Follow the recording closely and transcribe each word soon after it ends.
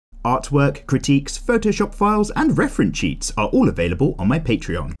Artwork, critiques, Photoshop files and reference sheets are all available on my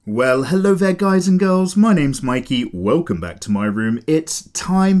Patreon. Well, hello there guys and girls, my name's Mikey, welcome back to my room. It's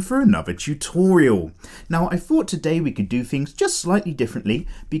time for another tutorial. Now I thought today we could do things just slightly differently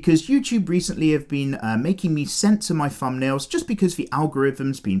because YouTube recently have been making me censor my thumbnails just because the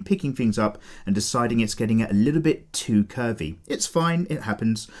algorithm's been picking things up and deciding it's getting a little bit too curvy. It's fine, it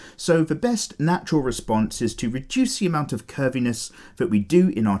happens. So the best natural response is to reduce the amount of curviness that we do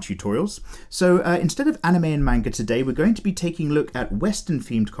in our tutorials. So instead of anime and manga today, we're going to be taking a look at Western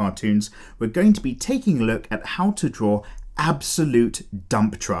themed cartoons. We're going to be taking a look at how to draw absolute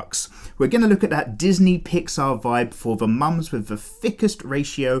dump trucks. We're going to look at that Disney Pixar vibe for the mums with the thickest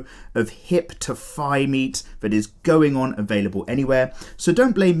ratio of hip to thigh meat that is going on available anywhere. So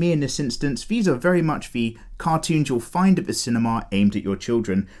don't blame me in this instance. These are very much the cartoons you'll find at the cinema aimed at your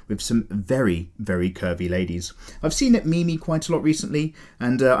children with some very, very curvy ladies. I've seen it meme quite a lot recently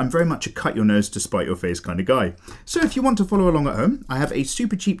and I'm very much a cut your nose to spite your face kind of guy. So if you want to follow along at home, I have a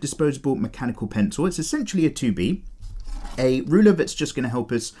super cheap disposable mechanical pencil. It's essentially a 2B. A ruler that's just going to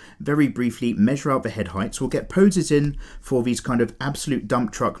help us very briefly measure out the head height. So we'll get poses in for these kind of absolute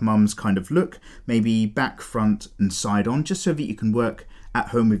dump truck mums kind of look, maybe back, front and side on, just so that you can work at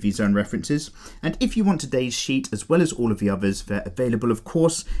home with these own references. And if you want today's sheet as well as all of the others, they're available of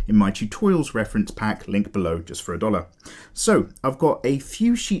course in my tutorials reference pack, link below, just for $1. So I've got a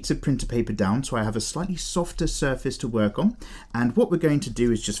few sheets of printer paper down so I have a slightly softer surface to work on, and what we're going to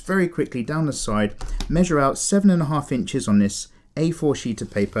do is just very quickly down the side measure out 7.5 inches on this A4 sheet of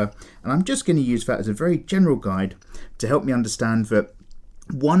paper, and I'm just going to use that as a very general guide to help me understand that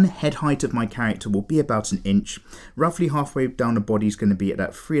one head height of my character will be about 1 inch. Roughly halfway down the body is going to be at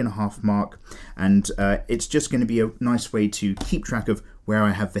that 3.5 mark, and it's just going to be a nice way to keep track of where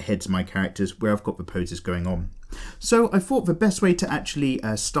I have the heads of my characters, where I've got the poses going on. So I thought the best way to actually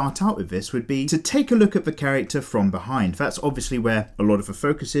start out with this would be to take a look at the character from behind. That's obviously where a lot of the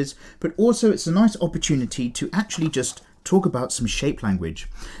focus is, but also it's a nice opportunity to actually just talk about some shape language.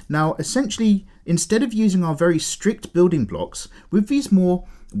 Now essentially, instead of using our very strict building blocks, with these more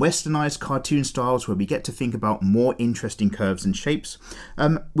westernized cartoon styles where we get to think about more interesting curves and shapes,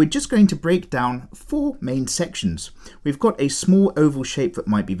 we're just going to break down 4 main sections. We've got a small oval shape that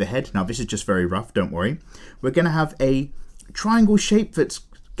might be the head. Now this is just very rough, don't worry. We're going to have a triangle shape that's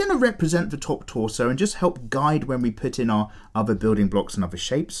going to represent the top torso and just help guide when we put in our other building blocks and other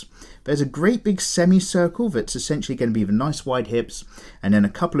shapes. There's a great big semicircle that's essentially going to be the nice wide hips, and then a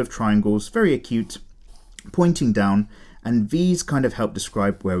couple of triangles, very acute, pointing down, and these kind of help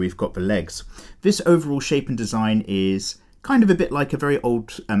describe where we've got the legs. This overall shape and design is kind of a bit like a very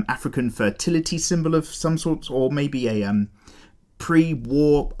old African fertility symbol of some sort, or maybe a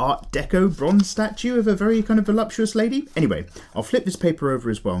pre-war Art Deco bronze statue of a very kind of voluptuous lady. Anyway, I'll flip this paper over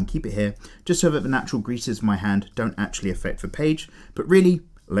as well and keep it here, just so that the natural greases of my hand don't actually affect the page. But really,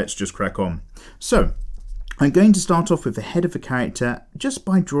 let's just crack on. So, I'm going to start off with the head of the character just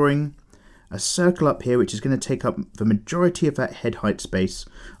by drawing a circle up here, which is going to take up the majority of that head height space.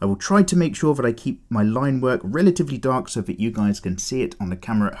 I will try to make sure that I keep my line work relatively dark so that you guys can see it on the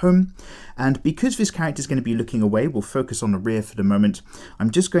camera at home. And because this character is going to be looking away, we'll focus on the rear for the moment. I'm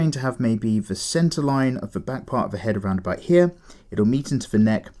just going to have maybe the center line of the back part of the head around about here. It'll meet into the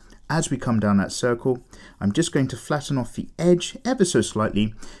neck. As we come down that circle, I'm just going to flatten off the edge ever so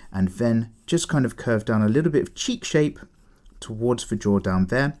slightly, and then just kind of curve down a little bit of cheek shape towards the jaw down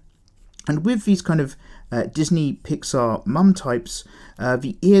there. And with these kind of Disney Pixar mum types,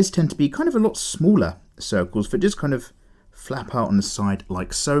 the ears tend to be kind of a lot smaller circles that just kind of flap out on the side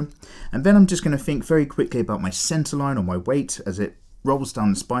like so. And then I'm just going to think very quickly about my center line or my weight as it rolls down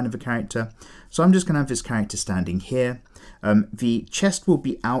the spine of the character. So I'm just going to have this character standing here. The chest will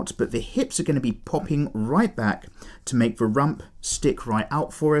be out, but the hips are going to be popping right back to make the rump stick right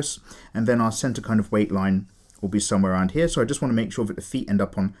out for us. And then our center kind of weight line will be somewhere around here. So I just want to make sure that the feet end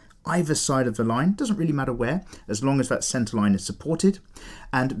up on either side of the line. Doesn't really matter where, as long as that center line is supported.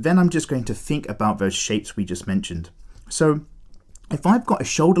 And then I'm just going to think about those shapes we just mentioned. So if I've got a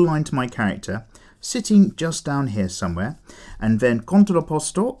shoulder line to my character sitting just down here somewhere, and then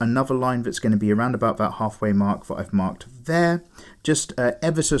contrapposto, another line that's going to be around about that halfway mark that I've marked there, just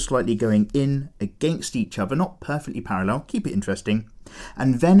ever so slightly going in against each other, not perfectly parallel, keep it interesting.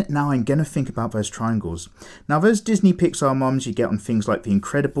 And then now I'm going to think about those triangles. Now those Disney Pixar mums you get on things like The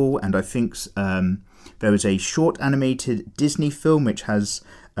Incredible, and I think there was a short animated Disney film which has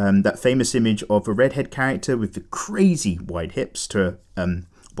that famous image of a redhead character with the crazy wide hips to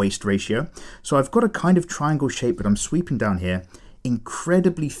waist ratio. So I've got a kind of triangle shape that I'm sweeping down here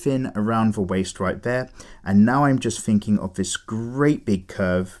incredibly thin around the waist right there. And now I'm just thinking of this great big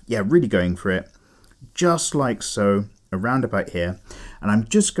curve. Yeah, really going for it. Just like so, around about here. And I'm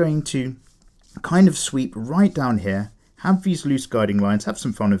just going to kind of sweep right down here. Have these loose guiding lines, have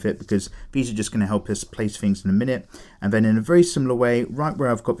some fun with it, because these are just going to help us place things in a minute. And then in a very similar way, right where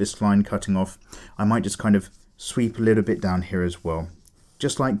I've got this line cutting off, I might just kind of sweep a little bit down here as well.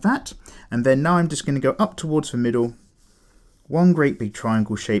 Just like that. And then now I'm just going to go up towards the middle. One great big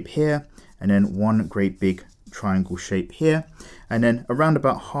triangle shape here, and then one great big triangle shape here. And then around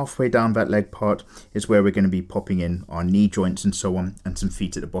about halfway down that leg part is where we're going to be popping in our knee joints and so on, and some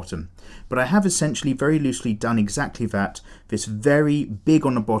feet at the bottom. But I have essentially very loosely done exactly that. This very big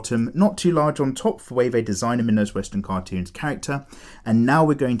on the bottom, not too large on top for the way they design them in those Western cartoons character. And now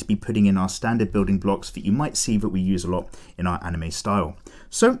we're going to be putting in our standard building blocks that you might see that we use a lot in our anime style.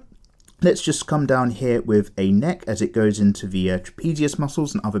 So let's just come down here with a neck as it goes into the trapezius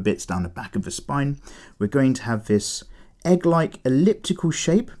muscles and other bits down the back of the spine. We're going to have this egg-like elliptical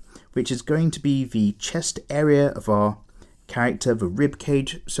shape, which is going to be the chest area of our character, the rib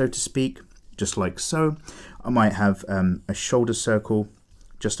cage, so to speak, just like so. I might have a shoulder circle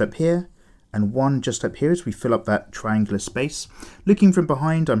just up here and one just up here as we fill up that triangular space. Looking from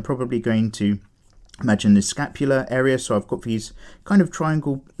behind, I'm probably going to imagine the scapular area, so I've got these kind of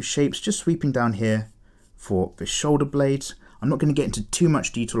triangle shapes just sweeping down here for the shoulder blades. I'm not going to get into too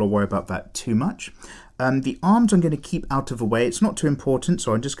much detail or worry about that too much. The arms I'm going to keep out of the way. It's not too important,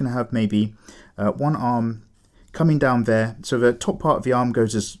 so I'm just going to have maybe one arm coming down there. So the top part of the arm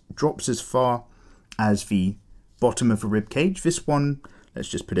drops as far as the bottom of the rib cage. This one, let's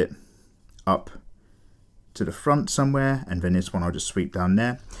just put it up to the front somewhere, and then this one I'll just sweep down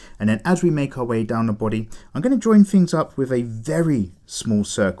there. And then as we make our way down the body, I'm going to join things up with a very small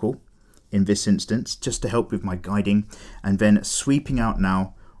circle in this instance, just to help with my guiding, and then sweeping out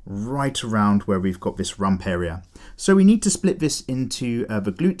now right around where we've got this rump area. So we need to split this into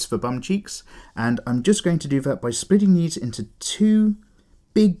the glutes, the bum cheeks, and I'm just going to do that by splitting these into two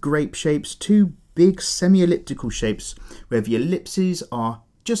big grape shapes, two big semi-elliptical shapes where the ellipses are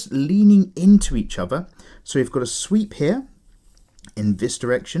just leaning into each other. So we've got a sweep here in this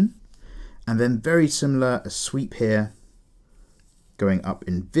direction, and then very similar, a sweep here going up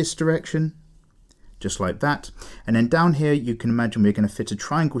in this direction, just like that. And then down here, you can imagine we're going to fit a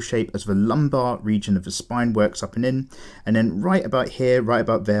triangle shape as the lumbar region of the spine works up and in. And then right about here, right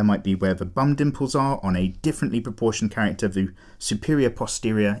about there might be where the bum dimples are on a differently proportioned character, the superior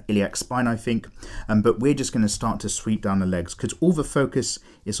posterior iliac spine, I think. But we're just going to start to sweep down the legs because all the focus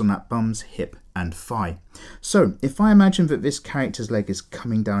is on that bum's hip and thigh. So if I imagine that this character's leg is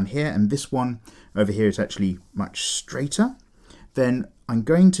coming down here and this one over here is actually much straighter, then I'm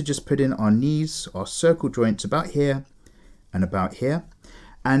going to just put in our knees, our circle joints about here and about here.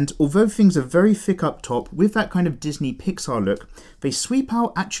 And although things are very thick up top, with that kind of Disney Pixar look, they sweep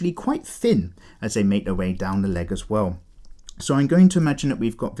out actually quite thin as they make their way down the leg as well. So I'm going to imagine that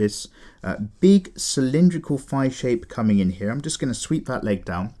we've got this big cylindrical thigh shape coming in here. I'm just going to sweep that leg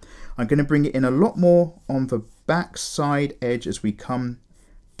down. I'm going to bring it in a lot more on the back side edge as we come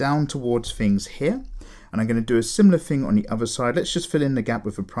down towards things here. And I'm going to do a similar thing on the other side. Let's just fill in the gap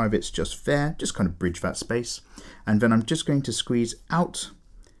with the privates just there, just kind of bridge that space. And then I'm just going to squeeze out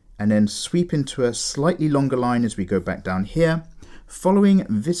and then sweep into a slightly longer line as we go back down here, following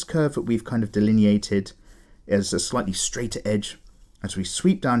this curve that we've kind of delineated as a slightly straighter edge as we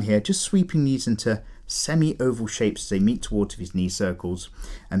sweep down here, just sweeping these into semi-oval shapes as they meet towards these knee circles.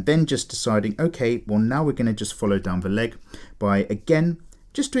 And then just deciding, okay, well now we're going to just follow down the leg by, again,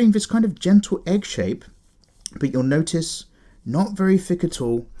 just doing this kind of gentle egg shape. But you'll notice not very thick at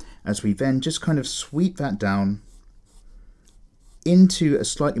all as we then just kind of sweep that down into a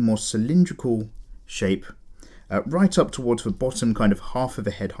slightly more cylindrical shape right up towards the bottom kind of half of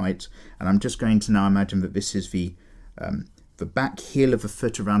the head height. And I'm just going to now imagine that this is the back heel of the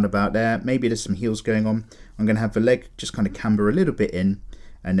foot around about there. Maybe there's some heels going on. I'm going to have the leg just kind of camber a little bit in,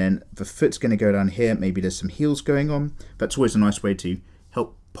 and then the foot's going to go down here. Maybe there's some heels going on. That's always a nice way to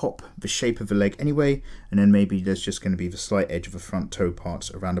help pop the shape of the leg anyway. And then maybe there's just going to be the slight edge of the front toe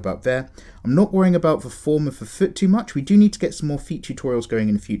parts around about there. I'm not worrying about the form of the foot too much. We do need to get some more feet tutorials going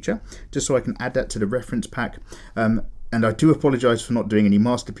in the future, just so I can add that to the reference pack. And I do apologize for not doing any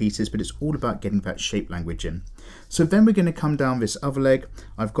masterpieces, but it's all about getting that shape language in. So then we're going to come down this other leg.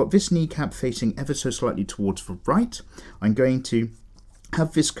 I've got this kneecap facing ever so slightly towards the right. I'm going to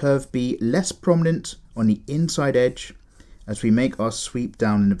have this curve be less prominent on the inside edge as we make our sweep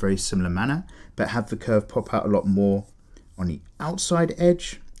down in a very similar manner, but have the curve pop out a lot more on the outside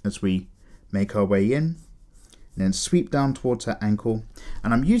edge as we make our way in. and then sweep down towards her ankle.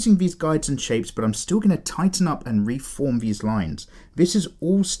 And I'm using these guides and shapes, but I'm still going to tighten up and reform these lines. This is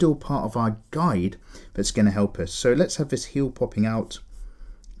all still part of our guide that's going to help us. So let's have this heel popping out,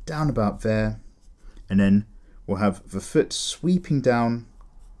 down about there, and then we'll have the foot sweeping down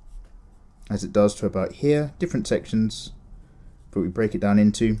as it does to about here, different sections, but we break it down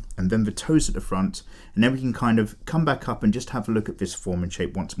into, and then the toes at the front, and then we can kind of come back up and just have a look at this form and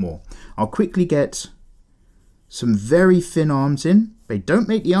shape once more. I'll quickly get some very thin arms in. They don't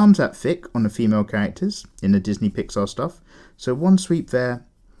make the arms that thick on the female characters in the Disney Pixar stuff. So one sweep there,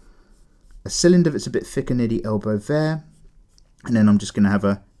 a cylinder that's a bit thicker near the elbow there, and then I'm just going to have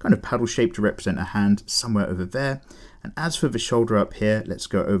a kind of paddle shape to represent a hand somewhere over there. And as for the shoulder up here, let's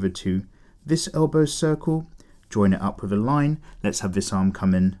go over to this elbow circle, join it up with a line. Let's have this arm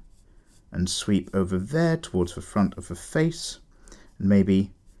come in and sweep over there towards the front of the face, and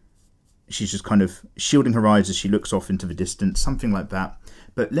maybe she's just kind of shielding her eyes as she looks off into the distance, something like that.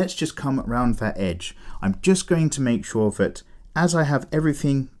 But let's just come around that edge. I'm just going to make sure that as I have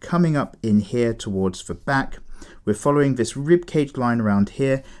everything coming up in here towards the back, we're following this ribcage line around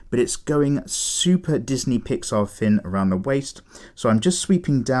here, but it's going super Disney Pixar thin around the waist. So I'm just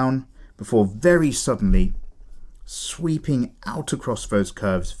sweeping down before very suddenly sweeping out across those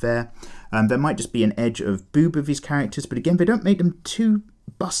curves there. There might just be an edge of boob of these characters, but again, they don't make them too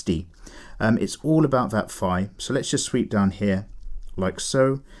busty. It's all about that thigh. So let's just sweep down here like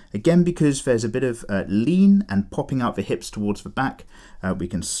so. Again, because there's a bit of lean and popping out the hips towards the back, we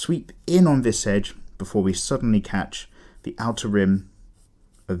can sweep in on this edge before we suddenly catch the outer rim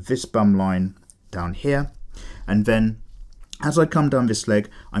of this bum line down here. And then as I come down this leg,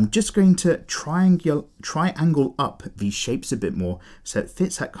 I'm just going to triangle up these shapes a bit more so it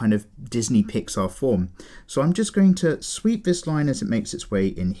fits that kind of Disney Pixar form. So I'm just going to sweep this line as it makes its way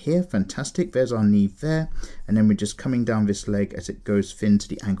in here. Fantastic, there's our knee there. And then we're just coming down this leg as it goes thin to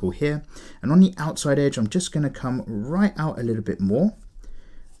the ankle here. And on the outside edge, I'm just going to come right out a little bit more.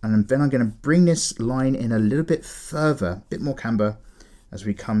 And then I'm going to bring this line in a little bit further, a bit more camber as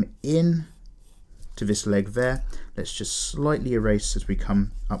we come in to this leg there. Let's just slightly erase as we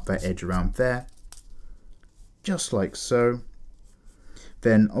come up that edge around there, just like so.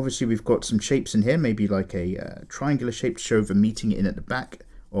 Then obviously we've got some shapes in here, maybe like a triangular shape to show the meeting in at the back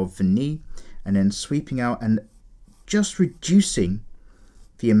of the knee, and then sweeping out and just reducing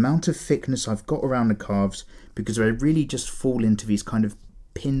the amount of thickness I've got around the calves, because I really just fall into these kind of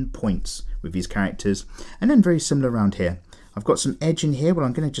pin points with these characters. And then very similar around here. I've got some edge in here, but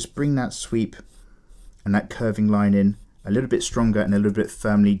I'm going to just bring that sweep and that curving line in a little bit stronger and a little bit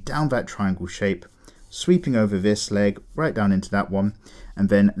firmly down that triangle shape, sweeping over this leg right down into that one, and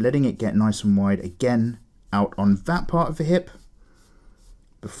then letting it get nice and wide again out on that part of the hip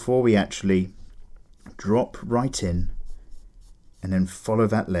before we actually drop right in and then follow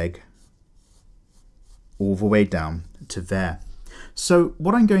that leg all the way down to there. So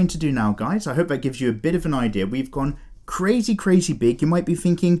what I'm going to do now, guys, I hope that gives you a bit of an idea. We've gone crazy big. You might be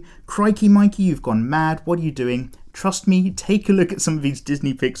thinking, crikey Mikey, you've gone mad, what are you doing? Trust me, take a look at some of these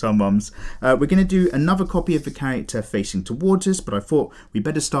Disney Pixar mums. We're going to do another copy of the character facing towards us, but I thought we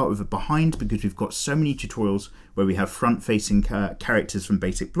better start with a behind because we've got so many tutorials where we have front facing characters from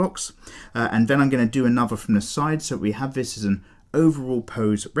basic blocks. And then I'm going to do another from the side, so we have this as an overall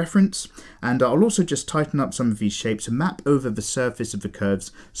pose reference, and I'll also just tighten up some of these shapes and map over the surface of the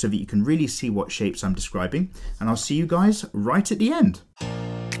curves so that you can really see what shapes I'm describing, and I'll see you guys right at the end.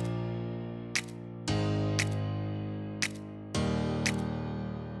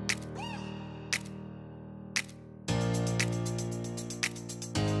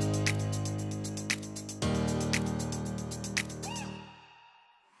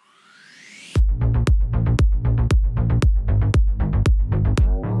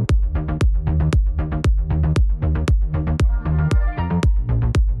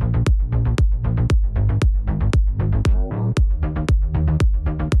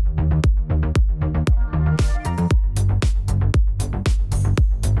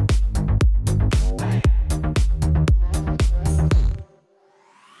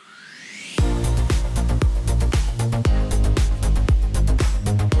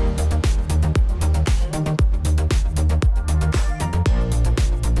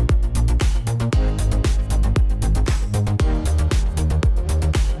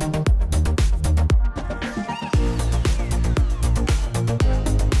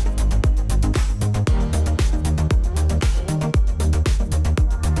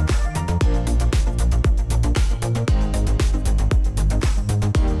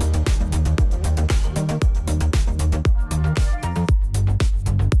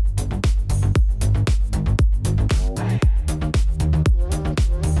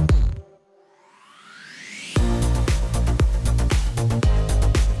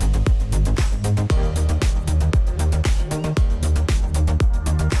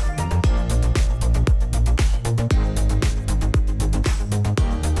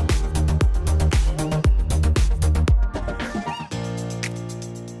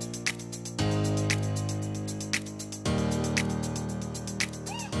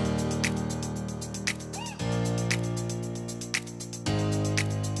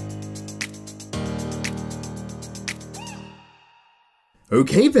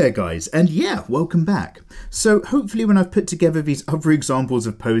 Okay there guys, and yeah, welcome back. So hopefully when I've put together these other examples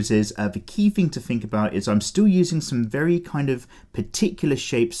of poses, the key thing to think about is I'm still using some very kind of particular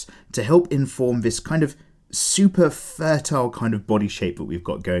shapes to help inform this kind of super fertile kind of body shape that we've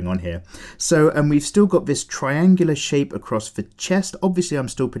got going on here. So we've still got this triangular shape across the chest. Obviously I'm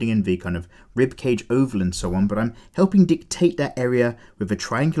still putting in the kind of rib cage oval and so on, but I'm helping dictate that area with a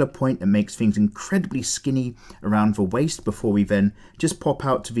triangular point that makes things incredibly skinny around the waist before we then just pop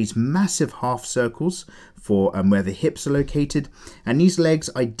out to these massive half circles for where the hips are located. And these legs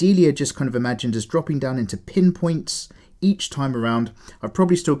ideally are just kind of imagined as dropping down into pinpoints each time around. I've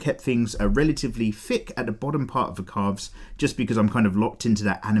probably still kept things relatively thick at the bottom part of the calves just because I'm kind of locked into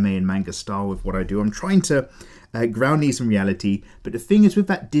that anime and manga style with what I do. I'm trying to ground these in reality, but the thing is with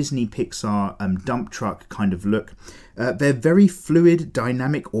that Disney Pixar dump truck kind of look, they're very fluid,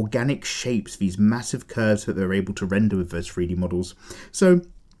 dynamic, organic shapes, these massive curves that they're able to render with those 3D models. So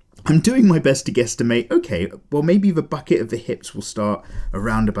I'm doing my best to guesstimate, okay, well maybe the bucket of the hips will start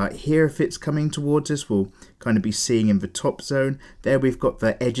around about here if it's coming towards us. We'll kind of be seeing in the top zone. There we've got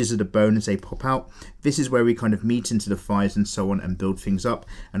the edges of the bone as they pop out. This is where we kind of meet into the thighs and so on and build things up.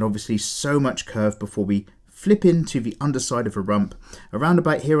 And obviously so much curve before we flip into the underside of a rump. Around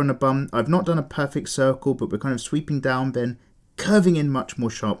about here on the bum, I've not done a perfect circle, but we're kind of sweeping down, then curving in much more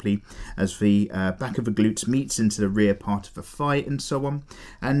sharply as the back of the glutes meets into the rear part of the thigh and so on.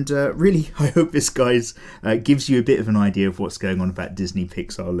 And really, I hope this, guys, gives you a bit of an idea of what's going on with that Disney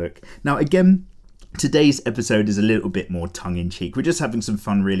Pixar look. Now, again, today's episode is a little bit more tongue-in-cheek. We're just having some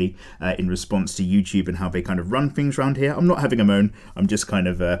fun, really, in response to YouTube and how they kind of run things around here. I'm not having a moan, I'm just kind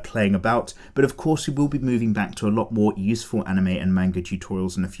of playing about. But of course, we will be moving back to a lot more useful anime and manga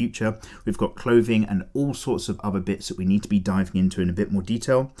tutorials in the future. We've got clothing and all sorts of other bits that we need to be diving into in a bit more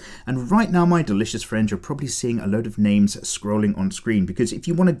detail. And right now, my delicious friends, you're probably seeing a load of names scrolling on screen, because if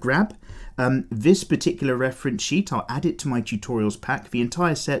you want to grab this particular reference sheet, I'll add it to my tutorials pack. The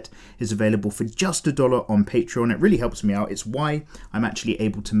entire set is available for just $1 on Patreon. It really helps me out. It's why I'm actually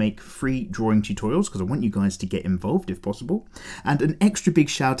able to make free drawing tutorials, because I want you guys to get involved if possible. And an extra big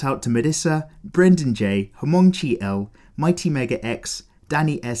shout out to Melissa, Brendan J, Homongchi L, Mighty Mega X,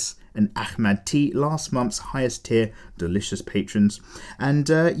 Danny S, and Ahmad T, last month's highest tier delicious patrons. And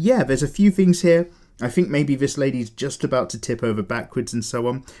yeah, there's a few things here. I think maybe this lady's just about to tip over backwards and so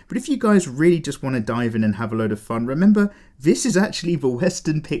on. But if you guys really just want to dive in and have a load of fun, remember, this is actually the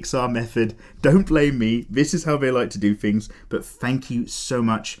Western Pixar method. Don't blame me. This is how they like to do things. But thank you so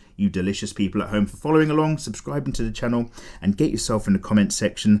much, you delicious people at home, for following along, subscribing to the channel, and get yourself in the comments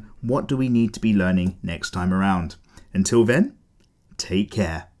section. What do we need to be learning next time around? Until then, take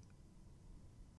care.